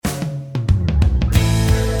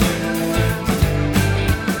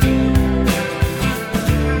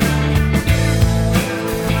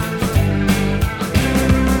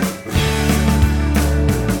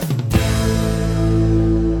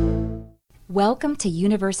Welcome to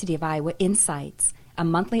University of Iowa Insights, a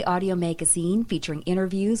monthly audio magazine featuring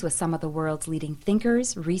interviews with some of the world's leading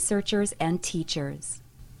thinkers, researchers, and teachers.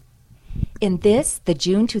 In this, the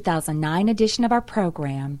June 2009 edition of our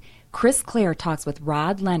program, Chris Clare talks with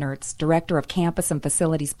Rod Lennertz, Director of Campus and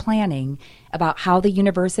Facilities Planning, about how the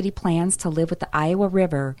university plans to live with the Iowa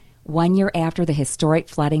River 1 year after the historic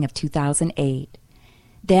flooding of 2008.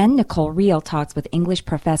 Then Nicole Reel talks with English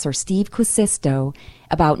professor Steve Kuusisto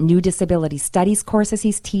about new disability studies courses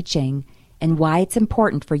he's teaching and why it's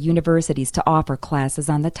important for universities to offer classes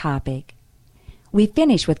on the topic. We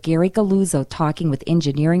finish with Gary Galuzzo talking with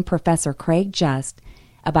engineering professor Craig Just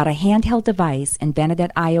about a handheld device invented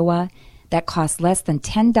at Iowa that costs less than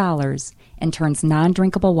 $10 and turns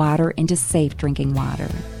non-drinkable water into safe drinking water.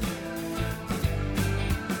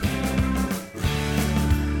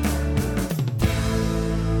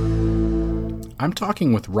 I'm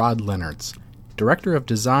talking with Rod Lennertz, Director of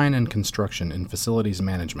Design and Construction in Facilities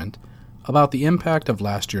Management, about the impact of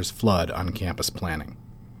last year's flood on campus planning.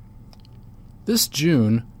 This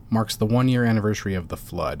June marks the 1 year anniversary of the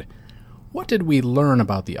flood. What did we learn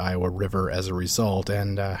about the Iowa River as a result,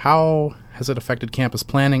 and how has it affected campus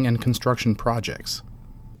planning and construction projects?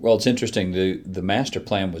 Well, it's interesting. The master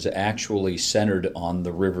plan was actually centered on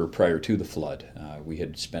the river prior to the flood. We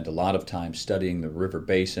had spent a lot of time studying the river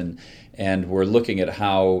basin, and we're looking at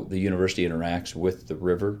how the university interacts with the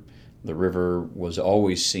river. The river was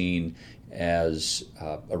always seen as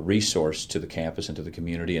a resource to the campus and to the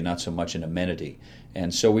community, and not so much an amenity.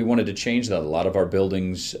 And so we wanted to change that. A lot of our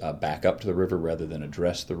buildings back up to the river rather than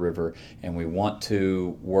address the river, and we want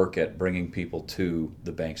to work at bringing people to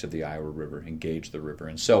the banks of the Iowa River, engage the river.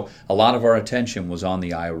 And so a lot of our attention was on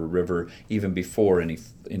the Iowa River even before any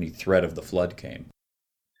threat of the flood came.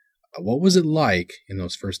 What was it like in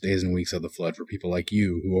those first days and weeks of the flood for people like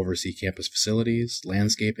you who oversee campus facilities,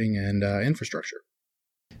 landscaping, and infrastructure?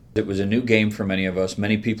 It was a new game for many of us.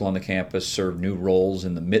 Many people on the campus served new roles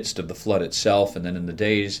in the midst of the flood itself, and then in the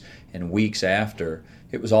days and weeks after,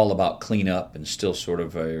 it was all about cleanup and still sort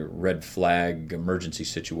of a red flag emergency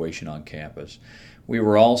situation on campus. We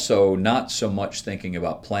were also not so much thinking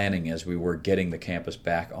about planning as we were getting the campus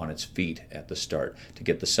back on its feet at the start, to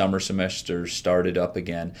get the summer semester started up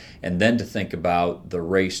again, and then to think about the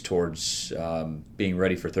race towards being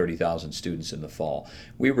ready for 30,000 students in the fall.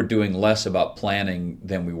 We were doing less about planning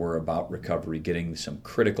than we were about recovery, getting some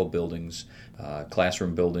critical buildings,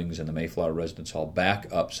 classroom buildings and the Mayflower Residence Hall back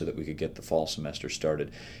up so that we could get the fall semester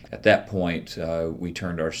started. At that point, we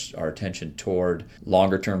turned our attention toward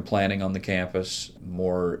longer-term planning on the campus,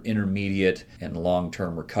 more intermediate and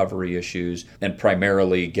long-term recovery issues, and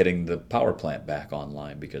primarily getting the power plant back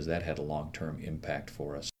online because that had a long-term impact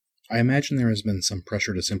for us. I imagine there has been some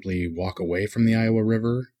pressure to simply walk away from the Iowa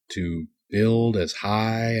River, to build as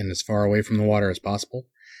high and as far away from the water as possible.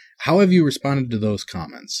 How have you responded to those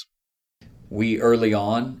comments? We early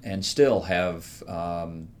on and still have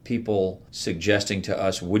people suggesting to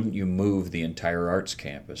us, wouldn't you move the entire arts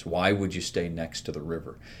campus? Why would you stay next to the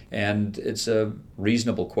river? And it's a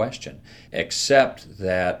reasonable question, except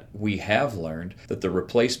that we have learned that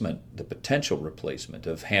the potential replacement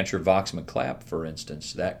of Hancher-Voxman-Clapp, for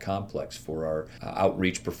instance, that complex for our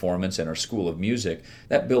outreach performance and our School of Music,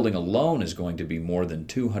 that building alone is going to be more than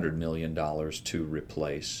 $200 million to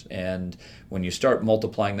replace. And when you start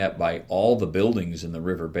multiplying that by all the buildings in the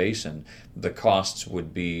river basin, the costs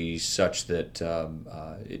would be such that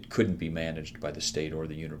it couldn't be managed by the state or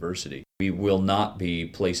the university. We will not be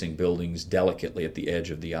placing buildings delicately at the edge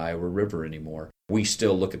of the Iowa River anymore. We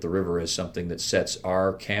still look at the river as something that sets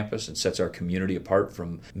our campus and sets our community apart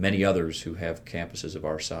from many others who have campuses of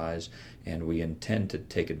our size, and we intend to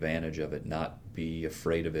take advantage of it, not be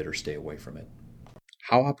afraid of it or stay away from it.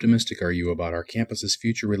 How optimistic are you about our campus's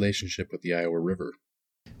future relationship with the Iowa River?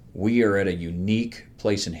 We are at a unique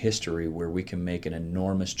place in history where we can make an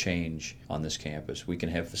enormous change on this campus. We can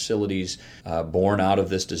have facilities born out of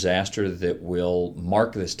this disaster that will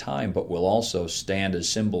mark this time, but will also stand as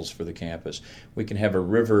symbols for the campus. We can have a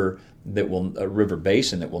river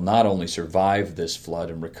basin that will not only survive this flood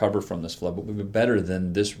and recover from this flood, but will be better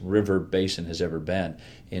than this river basin has ever been,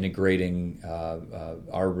 integrating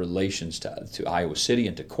our relations to Iowa City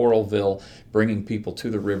and to Coralville, bringing people to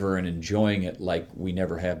the river and enjoying it like we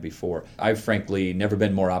never have before. I've frankly never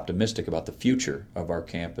been more optimistic about the future of our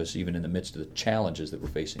campus, even in the midst of the challenges that we're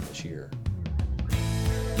facing this year.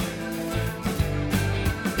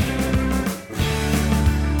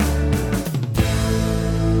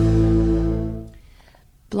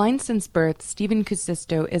 Blind since birth, Stephen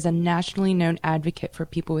Kuusisto is a nationally known advocate for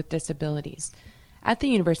people with disabilities. At the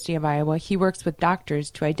University of Iowa, he works with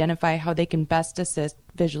doctors to identify how they can best assist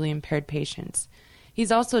visually impaired patients.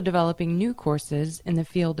 He's also developing new courses in the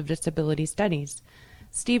field of disability studies.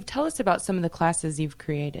 Steve, tell us about some of the classes you've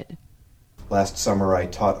created. Last summer, I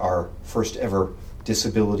taught our first ever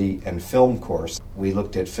disability and film course. We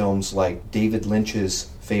looked at films like David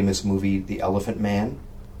Lynch's famous movie, The Elephant Man,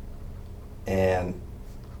 and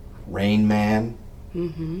Rain Man,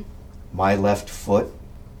 My Left Foot,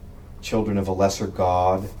 Children of a Lesser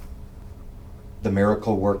God, The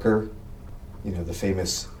Miracle Worker, the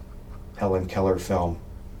famous Helen Keller film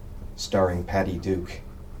starring Patty Duke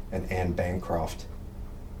and Anne Bancroft.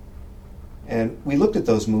 And we looked at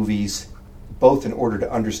those movies both in order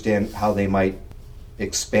to understand how they might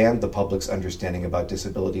expand the public's understanding about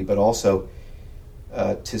disability, but also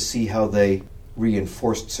to see how they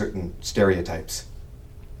reinforced certain stereotypes.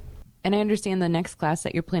 And I understand the next class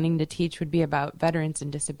that you're planning to teach would be about veterans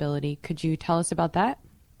and disability. Could you tell us about that?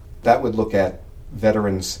 That would look at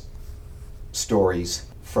veterans' stories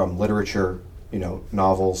from literature,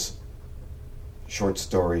 novels, short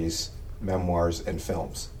stories, memoirs, and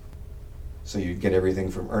films. So you'd get everything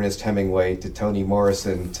from Ernest Hemingway to Toni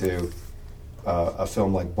Morrison to a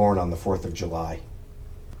film like Born on the 4th of July.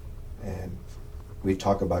 And we'd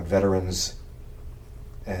talk about veterans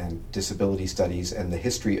and disability studies and the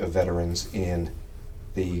history of veterans in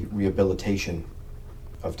the rehabilitation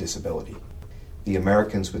of disability. The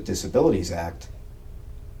Americans with Disabilities Act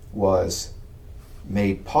was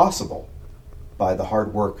made possible by the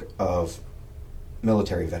hard work of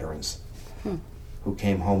military veterans who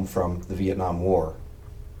came home from the Vietnam War.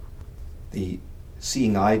 The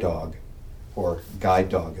seeing eye dog, or guide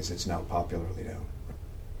dog as it's now popularly known,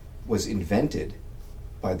 was invented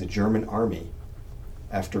by the German army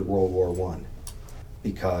after World War I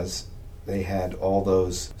because they had all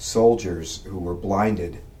those soldiers who were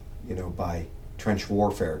blinded, by trench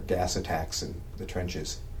warfare, gas attacks in the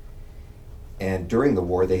trenches. And during the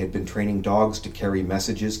war, they had been training dogs to carry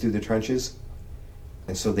messages through the trenches.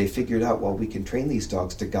 And so they figured out, we can train these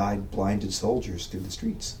dogs to guide blinded soldiers through the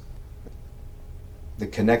streets. The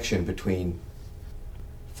connection between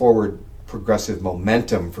forward progressive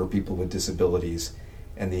momentum for people with disabilities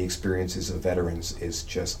and the experiences of veterans is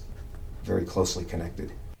just very closely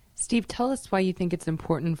connected. Steve, tell us why you think it's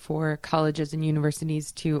important for colleges and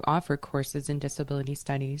universities to offer courses in disability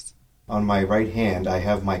studies. On my right hand, I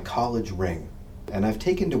have my college ring. And I've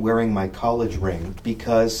taken to wearing my college ring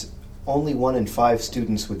because only 1 in 5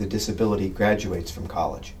 students with a disability graduates from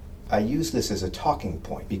college. I use this as a talking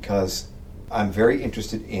point because I'm very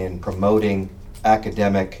interested in promoting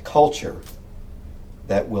academic culture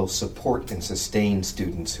that will support and sustain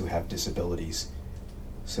students who have disabilities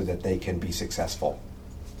so that they can be successful.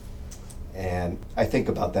 And I think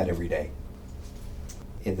about that every day.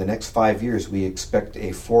 In the next 5 years, we expect a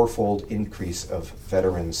 4-fold increase of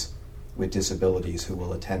veterans with disabilities who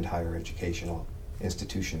will attend higher educational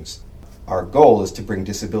institutions. Our goal is to bring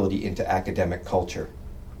disability into academic culture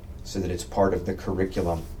so that it's part of the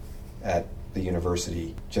curriculum at the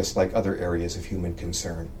university, just like other areas of human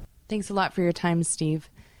concern. Thanks a lot for your time, Steve.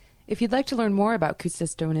 If you'd like to learn more about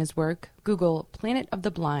Kuusisto and his work, Google Planet of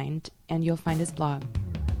the Blind and you'll find his blog.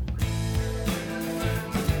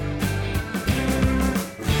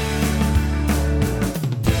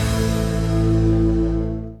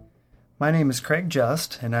 My name is Craig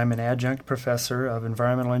Just, and I'm an adjunct professor of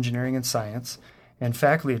environmental engineering and science and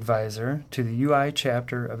faculty advisor to the UI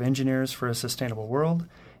chapter of Engineers for a Sustainable World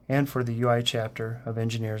and for the UI chapter of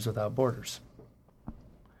Engineers Without Borders.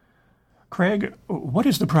 Craig, what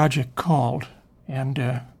is the project called,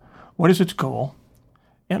 and what is its goal,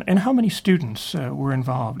 and how many students were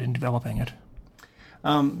involved in developing it?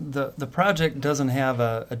 The project doesn't have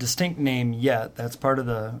a distinct name yet. That's part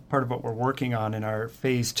of what we're working on in our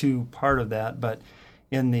phase 2 part of that. But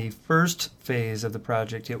in the first phase of the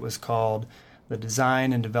project, it was called the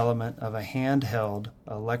Design and Development of a Handheld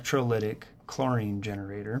Electrolytic Chlorine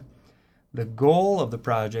Generator. The goal of the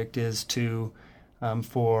project is to,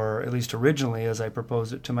 for at least originally, as I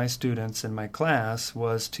proposed it to my students in my class,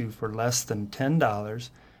 was to, for less than $10,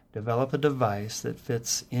 develop a device that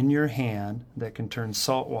fits in your hand that can turn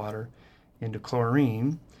salt water into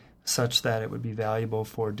chlorine such that it would be valuable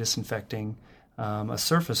for disinfecting a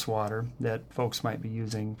surface water that folks might be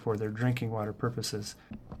using for their drinking water purposes.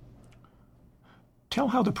 Tell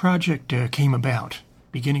how the project came about,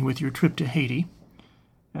 beginning with your trip to Haiti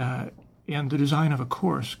and the design of a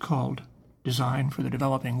course called Design for the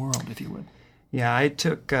Developing World, if you would. Yeah,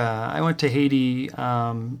 I went to Haiti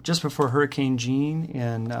just before Hurricane Jeanne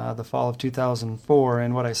in the fall of 2004,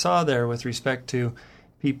 and what I saw there with respect to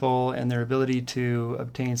people and their ability to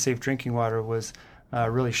obtain safe drinking water was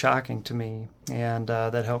really shocking to me, and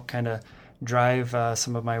that helped kind of drive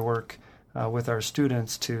some of my work with our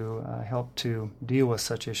students to help to deal with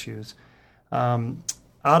such issues.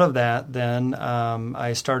 Out of that, then,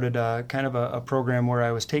 I started kind of a program where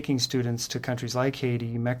I was taking students to countries like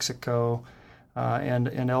Haiti, Mexico,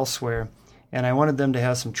 and elsewhere, and I wanted them to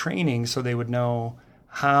have some training so they would know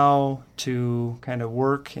how to kind of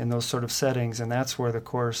work in those sort of settings, and that's where the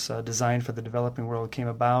course Design for the Developing World came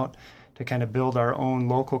about, to kind of build our own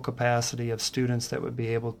local capacity of students that would be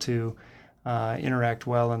able to interact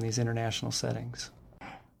well in these international settings.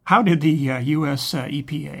 How did the U.S.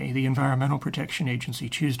 EPA, the Environmental Protection Agency,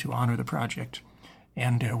 choose to honor the project,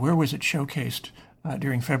 and where was it showcased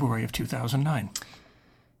during February of 2009?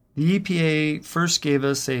 The EPA first gave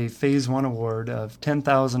us a Phase 1 award of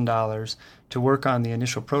 $10,000 to work on the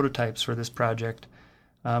initial prototypes for this project.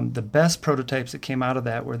 The best prototypes that came out of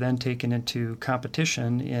that were then taken into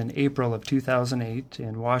competition in April of 2008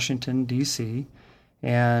 in Washington, D.C.,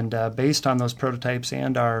 and based on those prototypes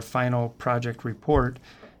and our final project report,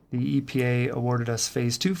 the EPA awarded us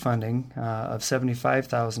Phase 2 funding of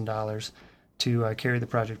 $75,000 to carry the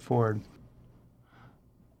project forward.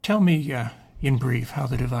 Tell me in brief how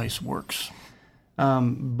the device works.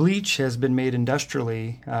 Bleach has been made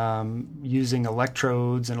industrially using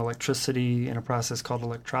electrodes and electricity in a process called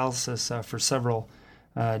electrolysis for several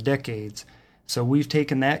decades. So we've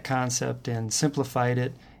taken that concept and simplified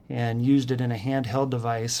it and used it in a handheld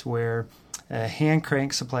device where a hand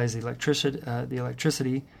crank supplies the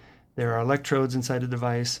electricity. There are electrodes inside the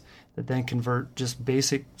device that then convert just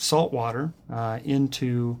basic salt water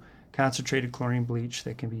into concentrated chlorine bleach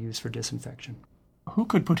that can be used for disinfection. Who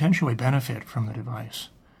could potentially benefit from the device?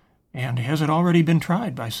 And has it already been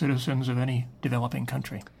tried by citizens of any developing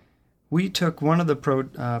country? We took one of the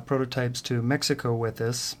prototypes to Mexico with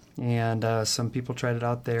us, and some people tried it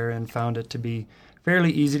out there and found it to be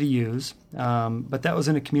fairly easy to use. But that was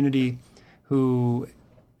in a community who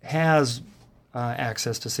has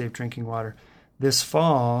access to safe drinking water. This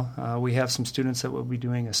fall, we have some students that will be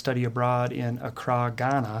doing a study abroad in Accra,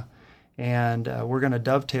 Ghana, and we're going to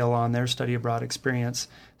dovetail on their study abroad experience,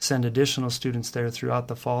 send additional students there throughout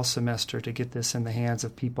the fall semester to get this in the hands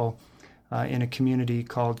of people in a community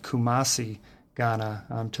called Kumasi,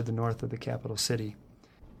 Ghana, to the north of the capital city.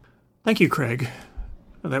 Thank you, Craig.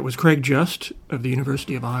 That was Craig Just of the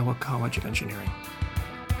University of Iowa College of Engineering.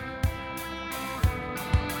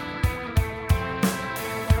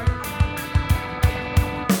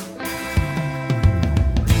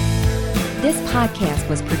 This podcast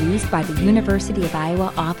was produced by the University of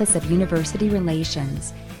Iowa Office of University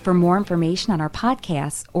Relations. For more information on our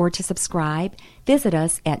podcasts or to subscribe, visit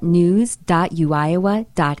us at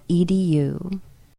news.uiowa.edu.